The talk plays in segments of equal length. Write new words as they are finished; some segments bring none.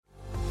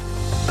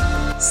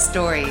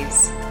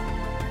stories,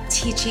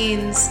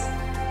 teachings,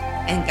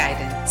 and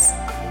guidance.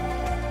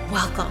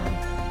 Welcome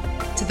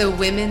to the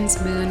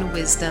Women's Moon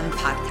Wisdom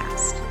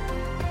Podcast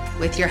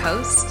with your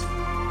host,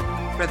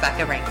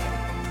 Rebecca Rankin.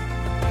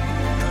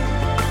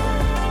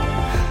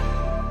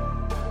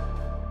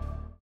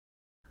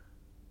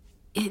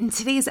 In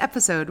today's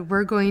episode,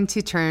 we're going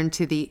to turn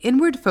to the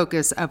inward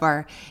focus of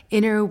our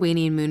inner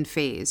waning moon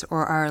phase,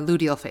 or our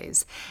luteal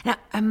phase. Now,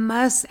 I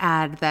must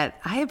add that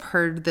I have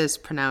heard this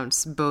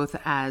pronounced both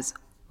as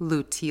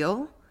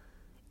luteal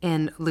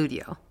and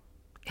luteal.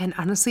 And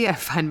honestly, I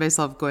find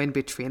myself going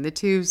between the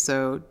two,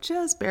 so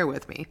just bear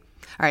with me.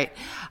 All right,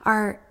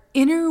 our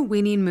inner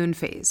waning moon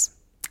phase.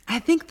 I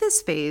think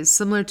this phase,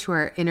 similar to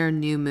our inner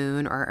new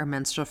moon or our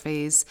menstrual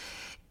phase,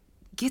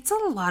 gets a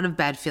lot of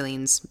bad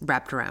feelings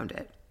wrapped around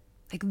it.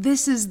 Like,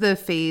 this is the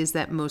phase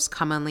that most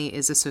commonly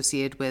is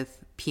associated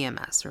with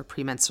PMS, or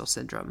premenstrual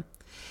syndrome.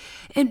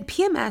 And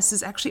PMS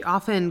is actually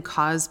often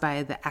caused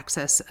by the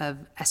excess of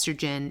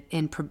estrogen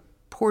in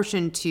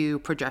proportion to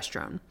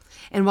progesterone.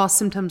 And while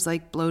symptoms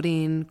like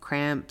bloating,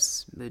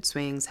 cramps, mood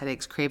swings,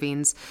 headaches,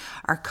 cravings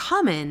are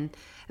common,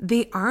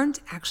 they aren't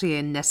actually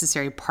a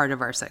necessary part of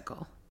our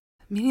cycle,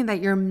 meaning that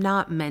you're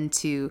not meant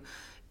to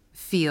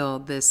feel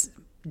this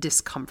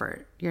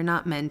discomfort. You're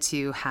not meant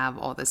to have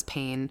all this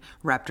pain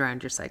wrapped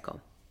around your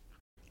cycle.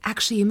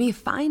 Actually, you may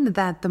find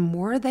that the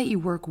more that you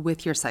work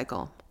with your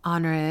cycle,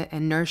 honor it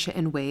and nourish it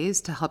in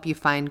ways to help you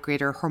find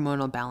greater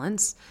hormonal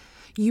balance,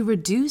 you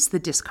reduce the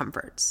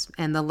discomforts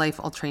and the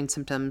life-altering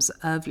symptoms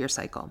of your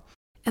cycle.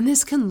 And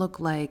this can look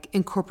like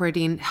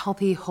incorporating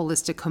healthy,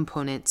 holistic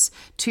components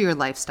to your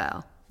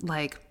lifestyle,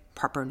 like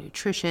proper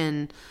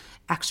nutrition,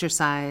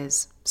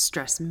 exercise,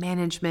 stress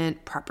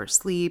management, proper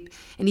sleep,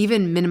 and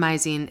even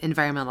minimizing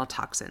environmental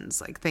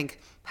toxins, like think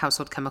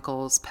household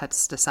chemicals,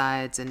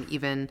 pesticides, and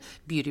even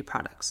beauty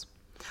products.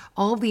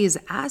 All these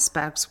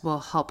aspects will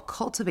help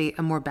cultivate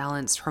a more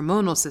balanced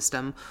hormonal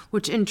system,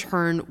 which in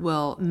turn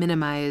will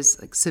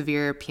minimize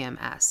severe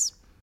PMS.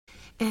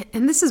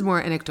 And this is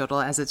more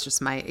anecdotal, as it's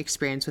just my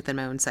experience within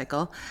my own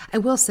cycle. I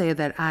will say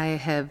that I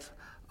have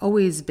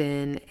always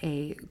been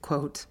a,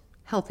 quote,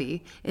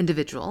 healthy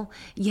individual,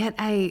 yet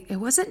I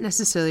wasn't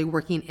necessarily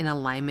working in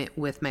alignment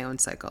with my own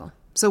cycle.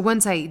 So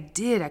once I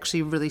did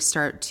actually really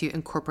start to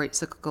incorporate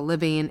cyclical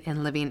living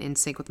and living in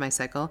sync with my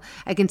cycle,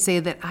 I can say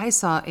that I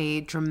saw a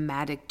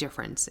dramatic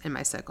difference in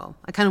my cycle.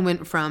 I kind of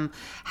went from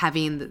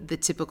having the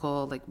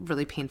typical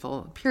really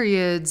painful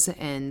periods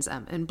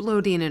and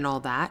bloating and all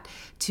that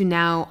to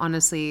now,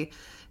 honestly,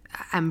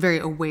 I'm very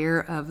aware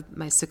of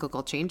my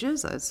cyclical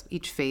changes as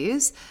each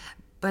phase,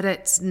 but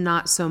it's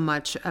not so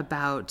much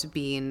about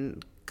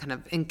being kind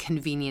of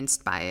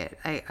inconvenienced by it.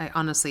 I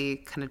honestly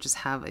kind of just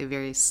have a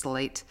very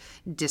slight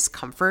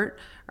discomfort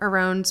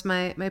around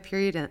my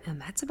period,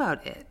 and that's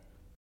about it.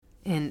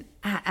 And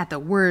at the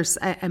worst,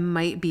 I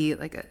might be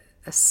like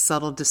a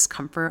subtle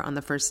discomfort on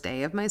the first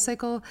day of my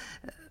cycle,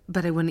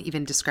 but I wouldn't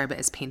even describe it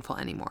as painful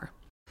anymore.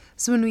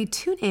 So when we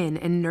tune in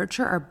and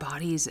nurture our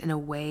bodies in a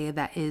way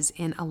that is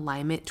in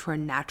alignment to our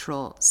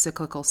natural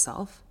cyclical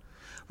self,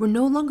 we're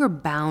no longer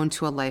bound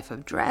to a life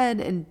of dread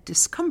and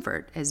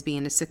discomfort as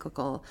being a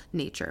cyclical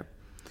nature.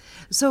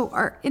 So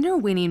our inner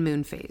waning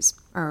moon phase,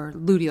 our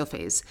luteal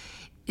phase,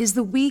 is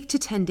the week to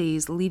 10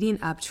 days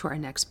leading up to our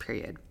next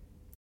period.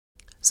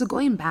 So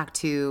going back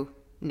to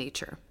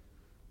nature,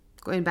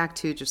 going back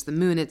to just the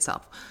moon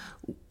itself,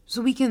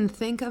 so we can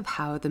think of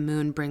how the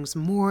moon brings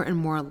more and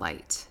more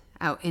light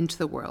out into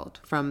the world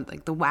from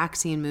the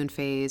waxing moon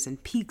phase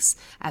and peaks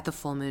at the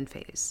full moon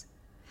phase.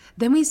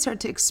 Then we start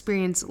to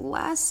experience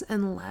less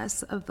and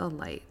less of the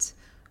light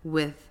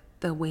with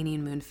the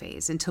waning moon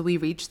phase until we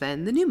reach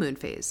then the new moon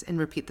phase and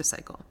repeat the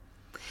cycle.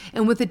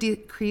 And with the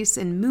decrease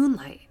in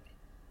moonlight,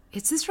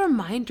 it's this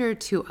reminder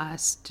to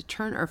us to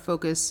turn our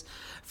focus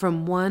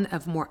from one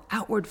of more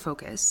outward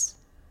focus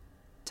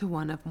to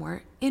one of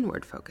more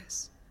inward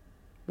focus,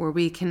 where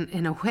we can,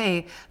 in a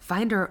way,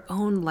 find our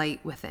own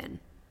light within.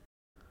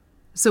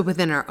 So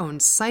within our own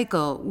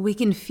cycle, we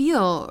can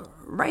feel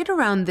right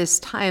around this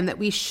time that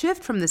we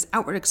shift from this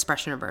outward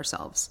expression of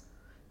ourselves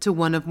to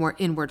one of more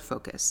inward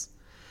focus.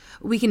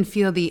 We can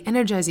feel the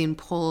energizing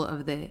pull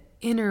of the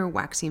inner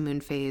waxing moon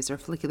phase or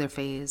follicular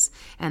phase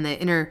and the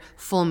inner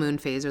full moon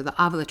phase or the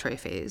ovulatory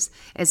phase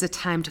as a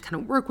time to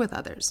kind of work with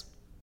others,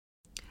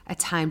 a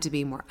time to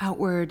be more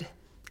outward,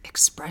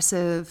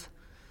 expressive,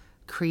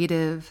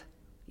 creative,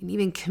 and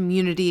even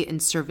community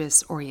and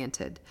service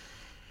oriented.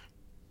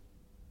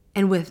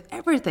 And with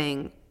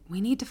everything,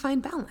 we need to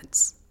find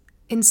balance.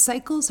 And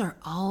cycles are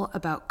all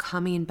about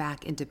coming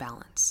back into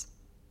balance.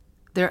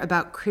 They're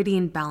about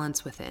creating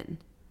balance within.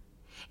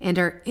 And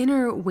our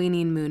inner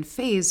waning moon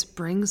phase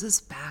brings us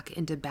back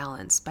into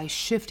balance by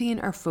shifting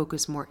our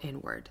focus more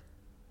inward.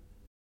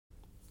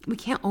 We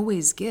can't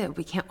always give.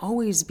 We can't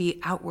always be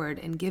outward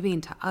and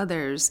giving to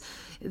others.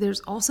 There's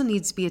also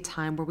needs to be a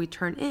time where we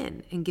turn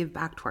in and give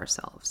back to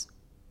ourselves.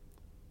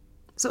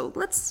 So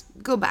let's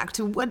go back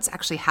to what's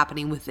actually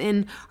happening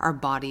within our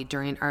body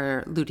during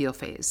our luteal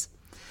phase.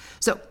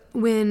 So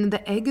when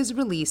the egg is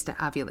released at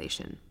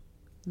ovulation,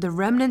 The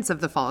remnants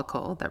of the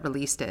follicle that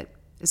released it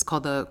is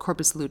called the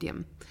corpus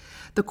luteum.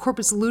 The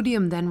corpus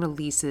luteum then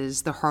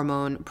releases the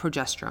hormone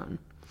progesterone.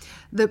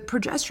 The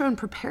progesterone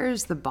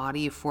prepares the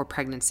body for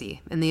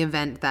pregnancy in the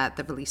event that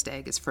the released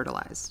egg is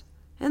fertilized.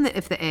 And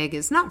if the egg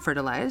is not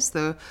fertilized,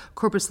 the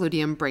corpus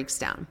luteum breaks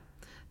down.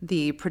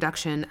 The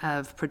production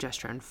of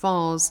progesterone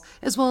falls,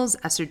 as well as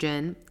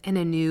estrogen, and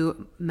a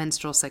new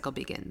menstrual cycle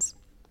begins.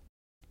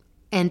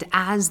 And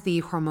as the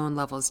hormone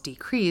levels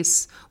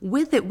decrease,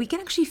 with it, we can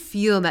actually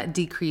feel that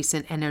decrease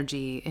in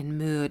energy, in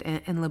mood,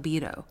 and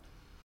libido.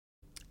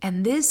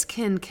 And this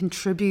can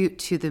contribute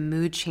to the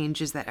mood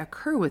changes that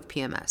occur with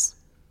PMS.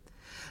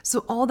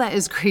 So all that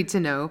is great to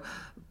know,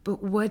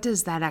 but what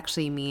does that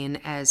actually mean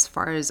as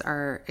far as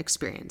our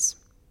experience?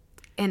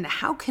 And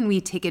how can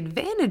we take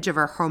advantage of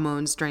our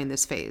hormones during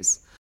this phase?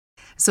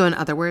 So in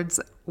other words,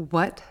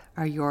 what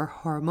are your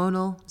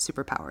hormonal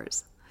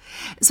superpowers?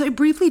 So I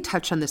briefly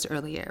touched on this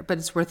earlier, but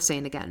it's worth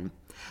saying again.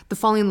 The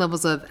falling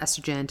levels of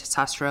estrogen,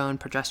 testosterone,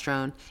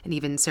 progesterone, and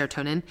even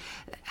serotonin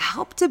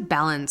help to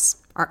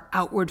balance our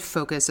outward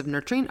focus of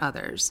nurturing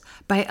others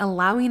by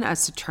allowing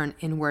us to turn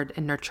inward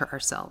and nurture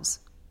ourselves.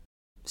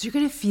 So you're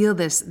going to feel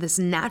this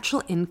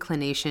natural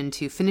inclination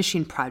to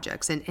finishing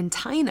projects and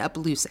tying up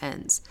loose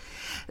ends.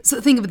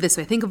 So think of it this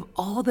way. Think of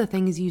all the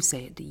things you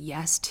say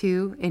yes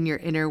to in your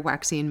inner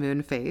waxing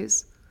moon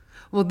phase.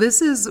 Well,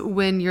 this is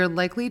when you're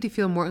likely to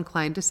feel more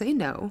inclined to say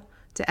no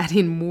to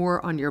adding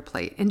more on your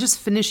plate and just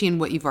finishing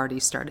what you've already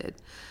started.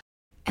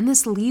 And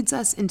this leads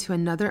us into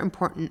another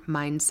important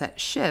mindset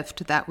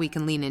shift that we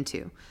can lean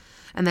into,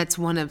 and that's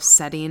one of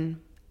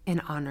setting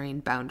and honoring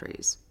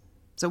boundaries.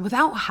 So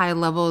without high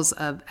levels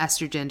of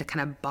estrogen to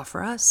kind of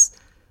buffer us,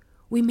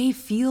 we may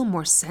feel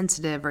more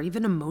sensitive or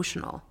even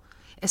emotional,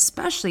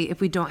 especially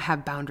if we don't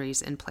have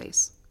boundaries in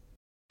place.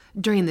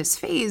 During this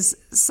phase,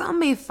 some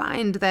may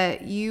find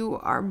that you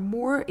are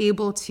more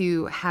able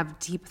to have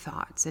deep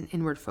thoughts and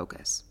inward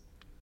focus.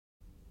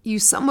 You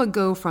somewhat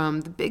go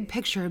from the big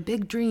picture,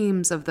 big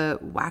dreams of the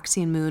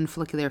waxing moon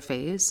follicular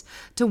phase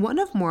to one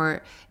of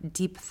more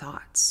deep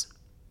thoughts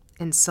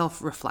and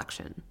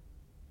self-reflection.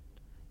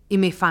 You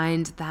may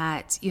find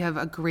that you have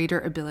a greater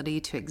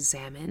ability to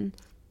examine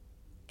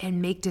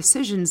and make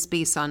decisions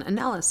based on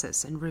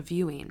analysis and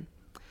reviewing.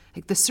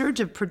 Like the surge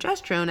of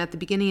progesterone at the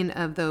beginning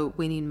of the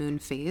waning moon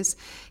phase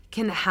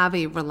can have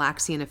a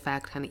relaxing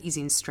effect, kind of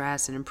easing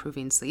stress and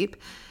improving sleep.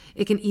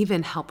 It can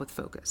even help with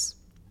focus.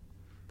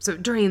 So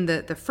during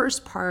the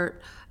first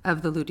part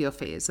of the luteal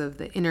phase, of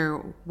the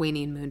inner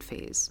waning moon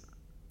phase,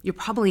 you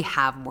probably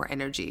have more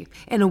energy.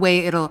 In a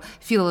way, it'll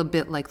feel a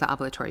bit like the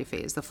ovulatory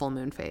phase, the full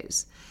moon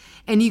phase.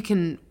 And you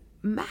can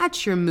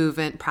match your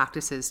movement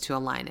practices to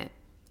align it.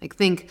 Like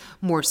think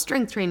more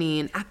strength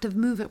training, active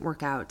movement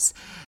workouts.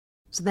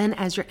 So then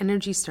as your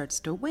energy starts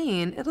to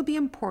wane, it'll be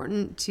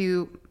important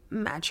to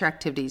match your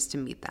activities to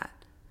meet that.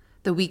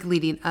 The week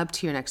leading up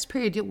to your next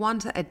period, you'll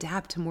want to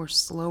adapt to more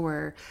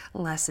slower,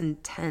 less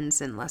intense,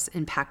 and less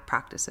impact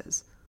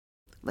practices,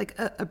 like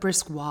a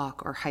brisk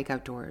walk or hike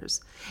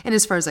outdoors. And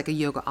as far as like a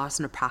yoga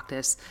asana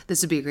practice,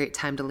 this would be a great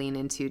time to lean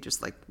into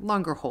just like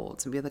longer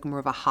holds and be like more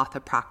of a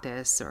hatha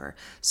practice or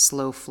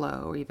slow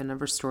flow or even a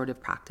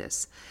restorative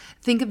practice.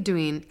 Think of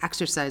doing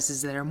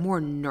exercises that are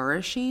more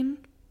nourishing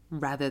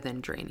rather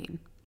than draining.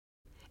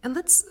 And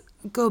let's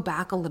go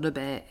back a little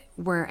bit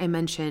where I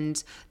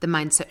mentioned the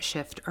mindset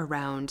shift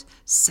around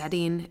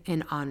setting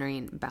and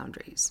honoring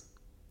boundaries.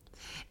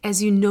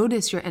 As you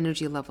notice your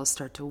energy levels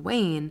start to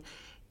wane,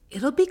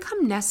 it'll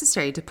become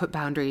necessary to put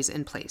boundaries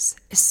in place,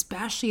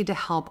 especially to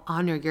help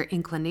honor your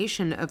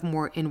inclination of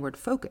more inward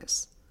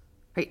focus.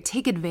 Right?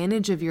 Take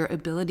advantage of your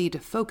ability to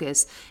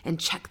focus and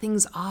check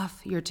things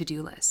off your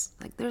to-do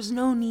list. Like there's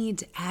no need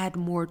to add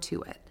more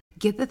to it.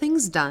 Get the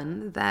things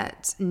done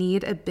that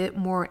need a bit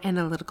more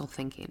analytical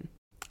thinking.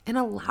 And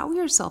allow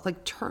yourself,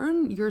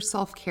 turn your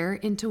self-care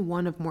into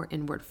one of more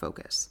inward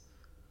focus.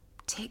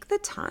 Take the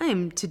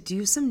time to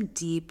do some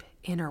deep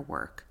inner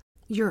work.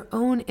 Your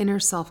own inner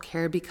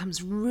self-care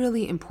becomes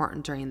really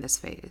important during this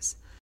phase.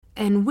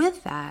 And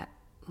with that,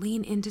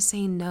 lean into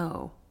saying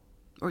no,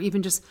 or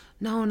even just,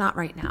 no, not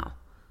right now.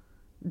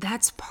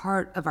 That's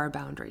part of our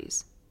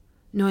boundaries,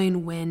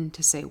 knowing when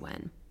to say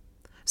when.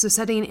 So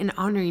setting and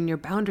honoring your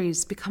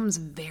boundaries becomes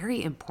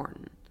very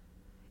important.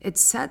 It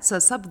sets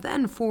us up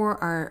then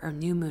for our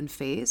new moon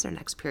phase, our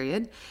next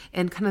period,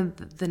 and kind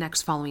of the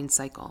next following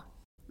cycle.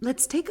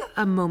 Let's take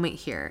a moment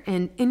here,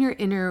 and in your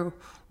inner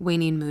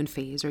waning moon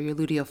phase or your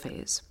luteal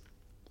phase,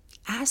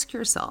 ask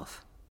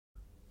yourself,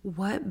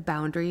 what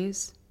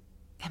boundaries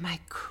am I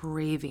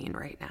craving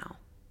right now?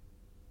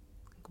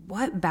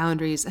 What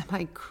boundaries am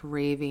I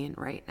craving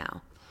right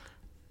now?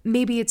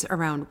 Maybe it's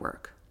around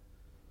work,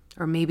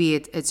 or maybe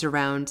it's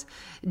around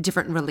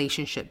different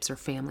relationships or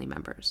family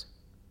members.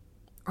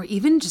 Or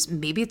even just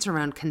maybe it's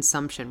around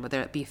consumption,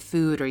 whether it be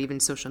food or even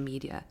social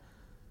media.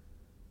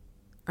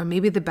 Or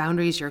maybe the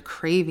boundaries you're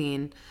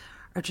craving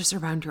are just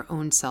around your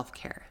own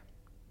self-care.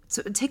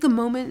 So take a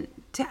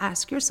moment to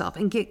ask yourself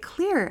and get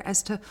clear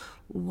as to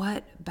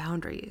what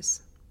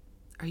boundaries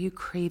are you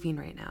craving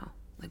right now?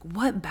 Like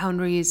what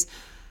boundaries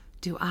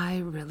do I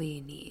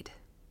really need?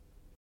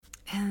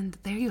 And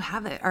there you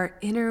have it, our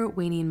inner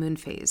waning moon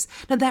phase.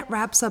 Now that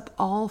wraps up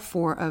all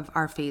 4 of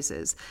our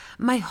phases.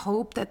 My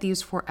hope that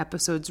these 4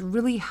 episodes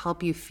really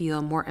help you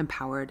feel more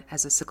empowered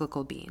as a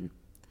cyclical being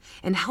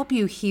and help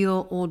you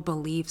heal old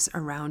beliefs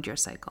around your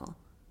cycle.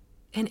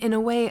 And in a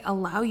way,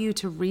 allow you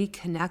to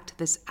reconnect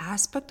this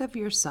aspect of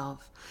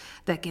yourself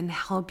that can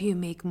help you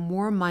make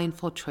more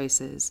mindful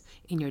choices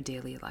in your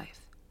daily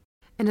life.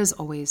 And as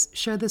always,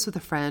 share this with a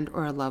friend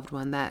or a loved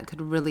one that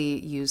could really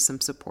use some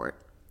support.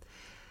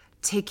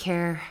 Take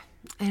care,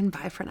 and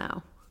bye for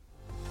now.